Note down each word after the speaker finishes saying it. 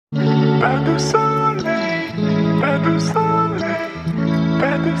Pas de soleil, pas de soleil,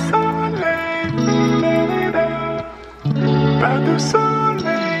 pas de soleil, pas de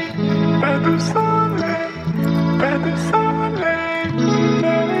soleil, pas de soleil, pas de soleil.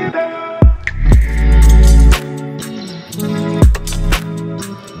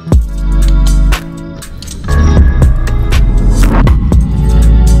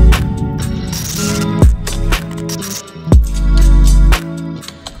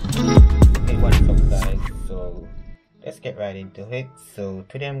 Let's get right into it. So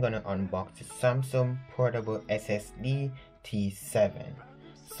today I'm gonna unbox the Samsung Portable SSD T7.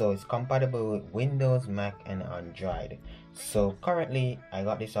 So it's compatible with Windows, Mac, and Android. So currently I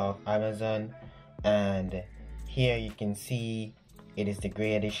got this off Amazon, and here you can see it is the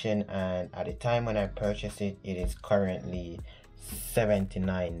gray edition, and at the time when I purchased it, it is currently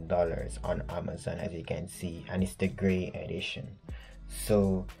 $79 on Amazon, as you can see, and it's the gray edition.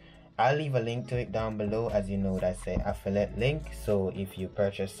 So I'll leave a link to it down below. As you know, that's an affiliate link, so if you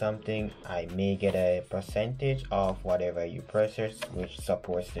purchase something, I may get a percentage of whatever you purchase, which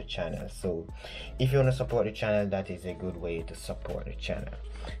supports the channel. So if you want to support the channel, that is a good way to support the channel.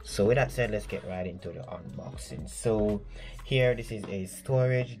 So with that said, let's get right into the unboxing. So here, this is a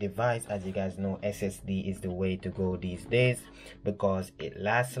storage device. As you guys know, SSD is the way to go these days because it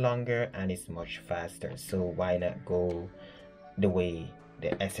lasts longer and it's much faster. So why not go the way the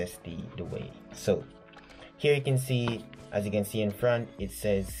SSD the way? So here you can see, as you can see in front, it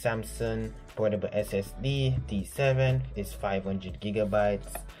says Samsung Portable SSD T7 is 500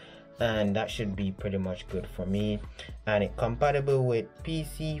 gigabytes, and that should be pretty much good for me, and it's compatible with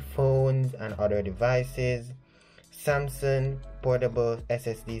PC, phones, and other devices. Samsung Portable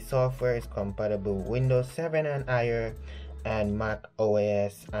SSD software is compatible with Windows 7 and higher, and Mac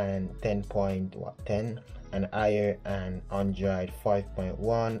OS and 10.10 and higher, and Android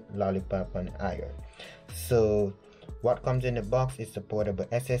 5.1, Lollipop and higher. So what comes in the box is the portable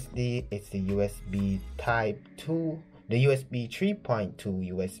SSD. It's the USB type 2, the USB 3.2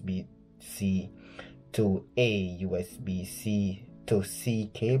 USB-C to A USB-C to C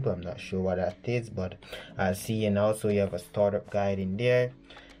cable. I'm not sure what that is, but I'll see. And also you have a startup guide in there,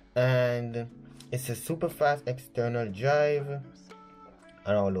 and it's a super fast external drive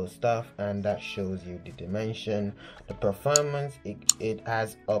and all those stuff, and that shows you the dimension, the performance. It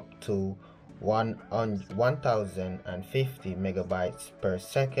has up to 1050 megabytes per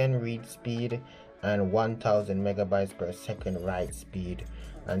second read speed and 1000 megabytes per second write speed,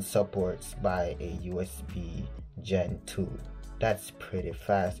 and supports by a USB Gen 2. That's pretty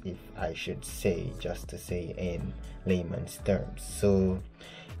fast, if I should say, just to say in layman's terms. So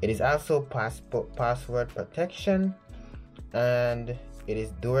it is also password protection, and it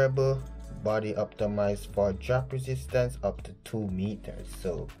is durable, body optimized for drop resistance up to 2 meters.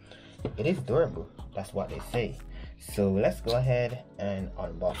 So it is durable, that's what they say. So let's go ahead and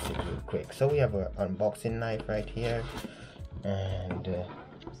unbox it real quick. So we have an unboxing knife right here, and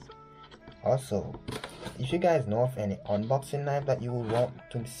also, if you guys know of any unboxing knife that you would want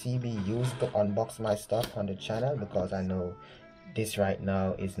to see me use to unbox my stuff on the channel, because I know this right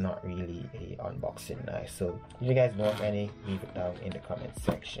now is not really a unboxing knife. So if you guys know of any, leave it down in the comment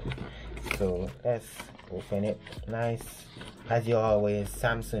section. So let's open it. Nice. As you always,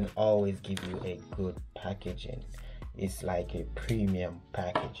 Samsung always give you a good packaging. It's like a premium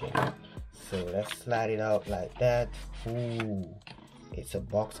packaging. So let's slide it out like that. Ooh, it's a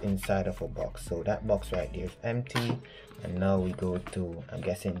box inside of a box. So that box right there is empty, and now we go to, I'm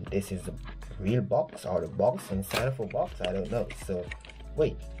guessing this is the real box, or the box inside of a box, I don't know. So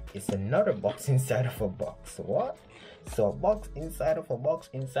wait, it's another box inside of a box. What? So a box inside of a box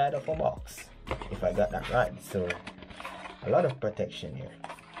inside of a box, if I got that right. So a lot of protection here.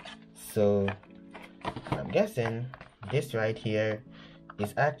 So I'm guessing this right here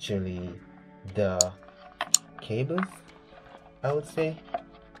is actually the cables, I would say.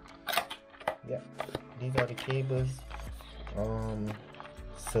 Yeah, these are the cables.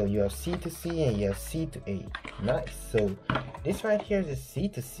 So you have C to C and you have C to A. Nice. So this right here is a C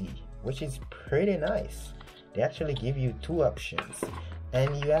to C, which is pretty nice. They actually give you two options,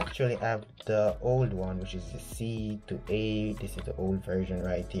 and you actually have the old one, which is the C to A. This is the old version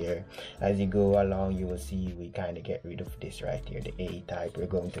right here. As you go along, you will see we kind of get rid of this right here, the A type. We're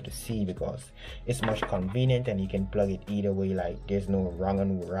going to the C because it's much convenient, and you can plug it either way. Like, there's no wrong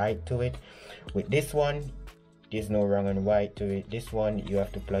and right to it. With this one, there's no wrong and right to it. This one, you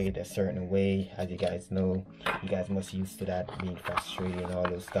have to plug it a certain way. As you guys know, you guys must used to that, being frustrated and all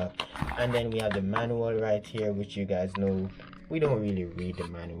those stuff. And then we have the manual right here, which you guys know we don't really read the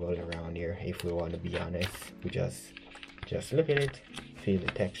manual around here, if we want to be honest. We just look at it, feel the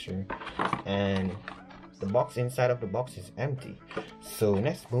texture, and the box inside of the box is empty. So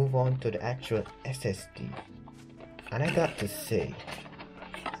let's move on to the actual SSD. And I got to say,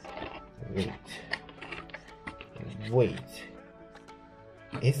 wait,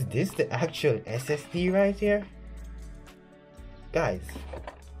 is this the actual SSD right here? Guys,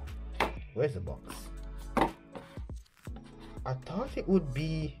 where's the box? I thought it would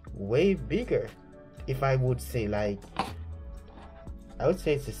be way bigger. If I would say, like, I would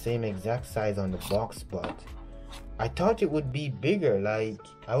say it's the same exact size on the box, but I thought it would be bigger. Like,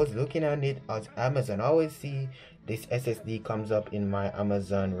 I was looking at it on Amazon. I always see this SSD comes up in my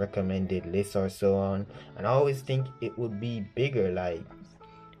Amazon recommended list or so on, and I always think it would be bigger. Like,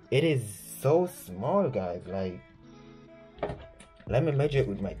 it is so small, guys. Like, let me measure it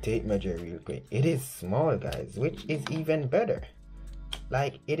with my tape measure real quick. It is small, guys, which is even better.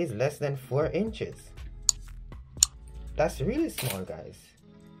 Like, it is less than 4 inches. That's really small, guys.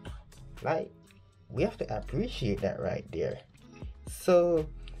 Like, we have to appreciate that right there. So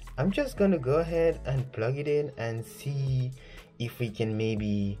I'm just gonna go ahead and plug it in and see if we can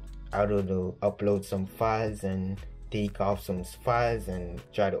maybe, I don't know, upload some files and take off some files and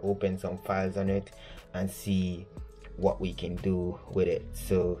try to open some files on it and see what we can do with it.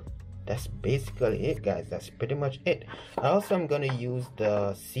 So that's basically it, guys. That's pretty much it. Also, I'm gonna use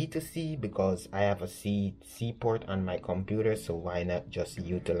the C2C because I have a C port on my computer, so why not just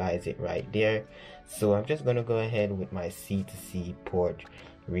utilize it right there. So I'm just gonna go ahead with my C2C port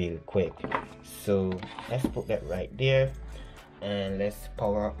real quick. So let's put that right there, and let's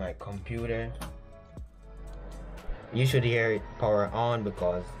power up my computer. You should hear it power on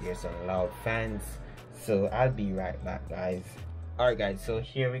because there's some loud fans. So I'll be right back, guys. Alright, guys, so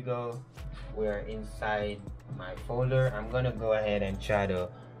here we go. We're inside my folder. I'm gonna go ahead and try to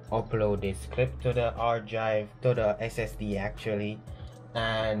upload this clip to the hard drive, to the SSD actually,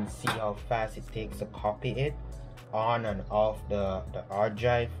 and see how fast it takes to copy it on and off the hard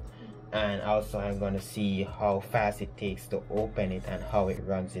drive. And also I'm gonna see how fast it takes to open it and how it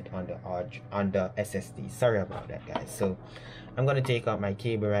runs it on the SSD. Sorry about that, guys. So I'm gonna take out my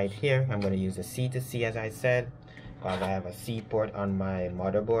cable right here. I'm gonna use a C2C as I said, because I have a C port on my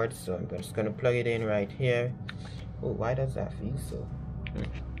motherboard. So I'm just gonna plug it in right here. Oh, why does that feel so?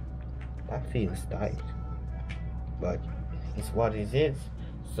 That feels tight, but it's what it is.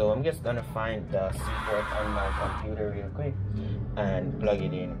 So I'm just gonna find the C port on my computer real quick and plug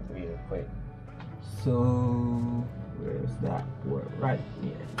it in real quick. So where's that port? Right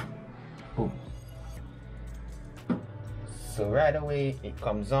here. Boom. So right away it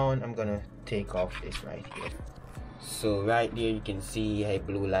comes on. I'm gonna take off this right here. So right there you can see a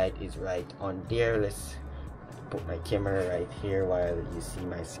blue light is right on there. Let's put my camera right here while you see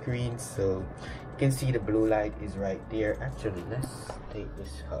my screen. So you can see the blue light is right there. Actually, let's take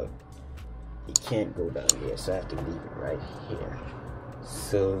this out. It can't go down there, so I have to leave it right here.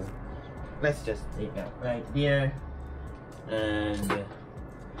 So let's just take that right there, and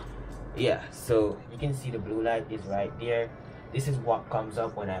yeah, so you can see the blue light is right there. This is what comes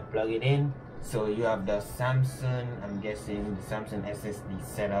up when I plug it in. So you have the Samsung, I'm guessing the Samsung SSD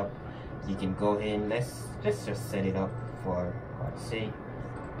setup. You can go in, let's just set it up for God's sake.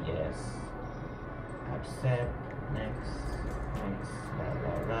 Yes, accept, next, blah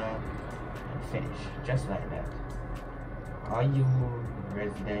blah blah, and finish, just like that. Are you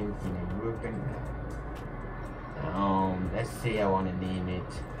resident in a European? Let's say I want to name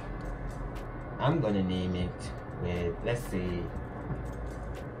it. I'm gonna name it with, let's say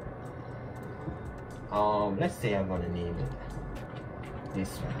I'm gonna name it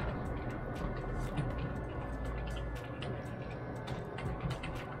this one.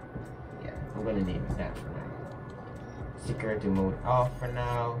 Yeah, I'm gonna name it that for now. Security mode off for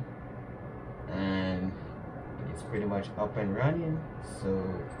now, and it's pretty much up and running. So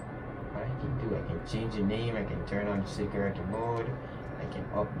what I can do, I can change the name, I can turn on the security mode, I can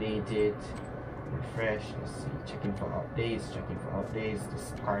update it, refresh, let's see, checking for updates,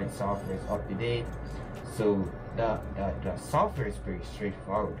 the current software is up to date. So the software is pretty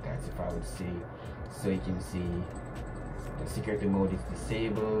straightforward, guys, if I would say. So you can see the security mode is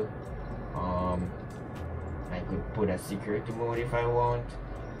disabled. I could put a security mode if I want.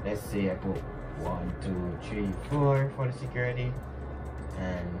 Let's say I put 1 2 3 4 for the security,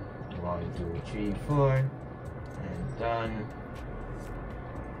 and 1 2 3 4, and done.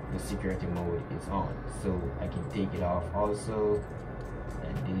 The security mode is on, so I can take it off also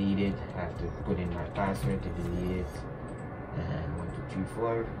and delete it. I have to put in my password to delete it, and 1 2 3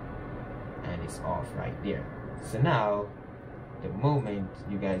 4, and it's off right there. So now the moment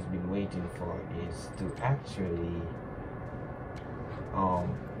you guys been waiting for is to actually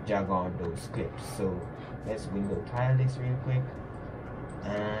jog on those clips. So let's window tile this real quick,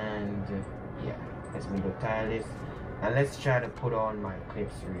 and yeah, let's window tile this, and let's try to put on my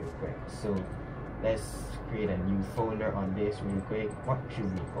clips real quick. So let's create a new folder on this real quick. What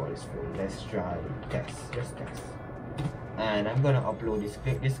should we call this folder? Let's try test, just test. And I'm gonna upload this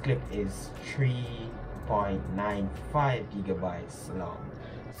clip. This clip is 3.95 gigabytes long,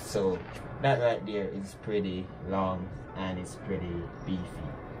 so that right there is pretty long and it's pretty beefy.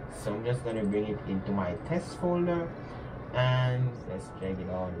 So I'm just gonna bring it into my test folder, and let's drag it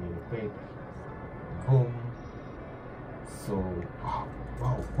on real quick. Boom. So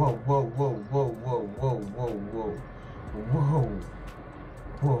whoa, whoa, whoa, whoa, whoa, whoa, whoa, whoa, whoa, whoa,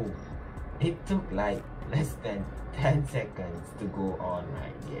 whoa. It took like less than 10 seconds to go on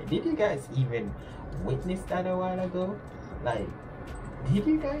right here. Did you guys even witness that a while ago? Like, did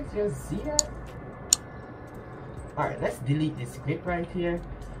you guys just see that? Alright, let's delete this clip right here,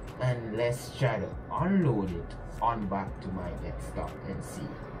 and let's try to unload it on back to my desktop and see.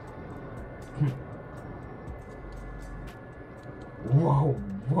 Whoa,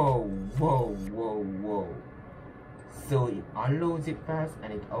 whoa, whoa, whoa, whoa. So it unloads it fast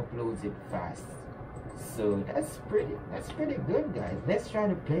and it uploads it fast. So that's pretty good, guys. Let's try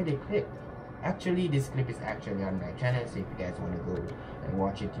to play the clip. Actually, this clip is actually on my channel, so if you guys want to go and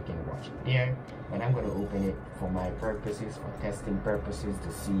watch it, you can watch it there. But I'm going to open it for my purposes, for testing purposes,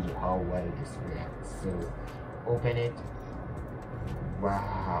 to see how well this reacts. So open it.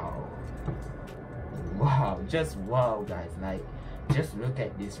 Wow, wow, just wow, guys. Like, just look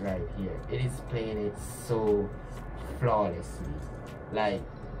at this right here. It is playing it so flawlessly. Like,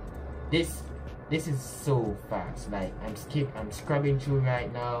 this is so fast. Like, I'm scrubbing through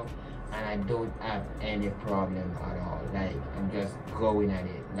right now, and I don't have any problem at all. Like, I'm just going at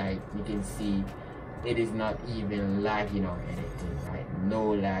it. Like, you can see it is not even lagging or anything. Right,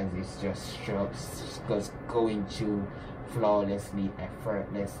 no lags. It's just going through flawlessly,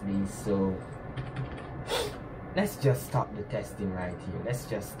 effortlessly. So let's just stop the testing right here. Let's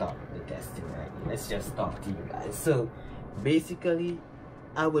just stop the testing right here. Let's just talk to you guys. So basically,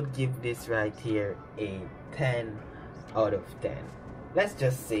 I would give this right here a 10 out of 10. Let's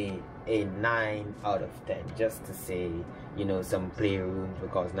just say a 9 out of 10, just to say, you know, some playroom,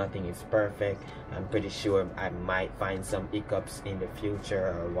 because nothing is perfect. I'm pretty sure I might find some hiccups in the future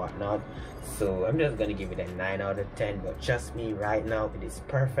or whatnot. So I'm just gonna give it a 9 out of 10. But trust me, right now it is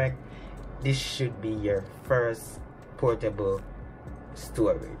perfect. This should be your first portable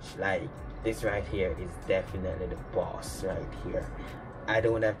storage. Like, this right here is definitely the boss right here. I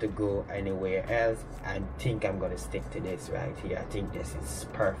don't have to go anywhere else. I think I'm gonna stick to this right here. I think this is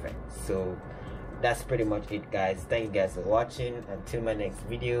perfect. So that's pretty much it, guys. Thank you guys for watching. Until my next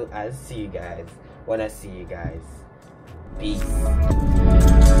video, I'll see you guys when I see you guys. Peace.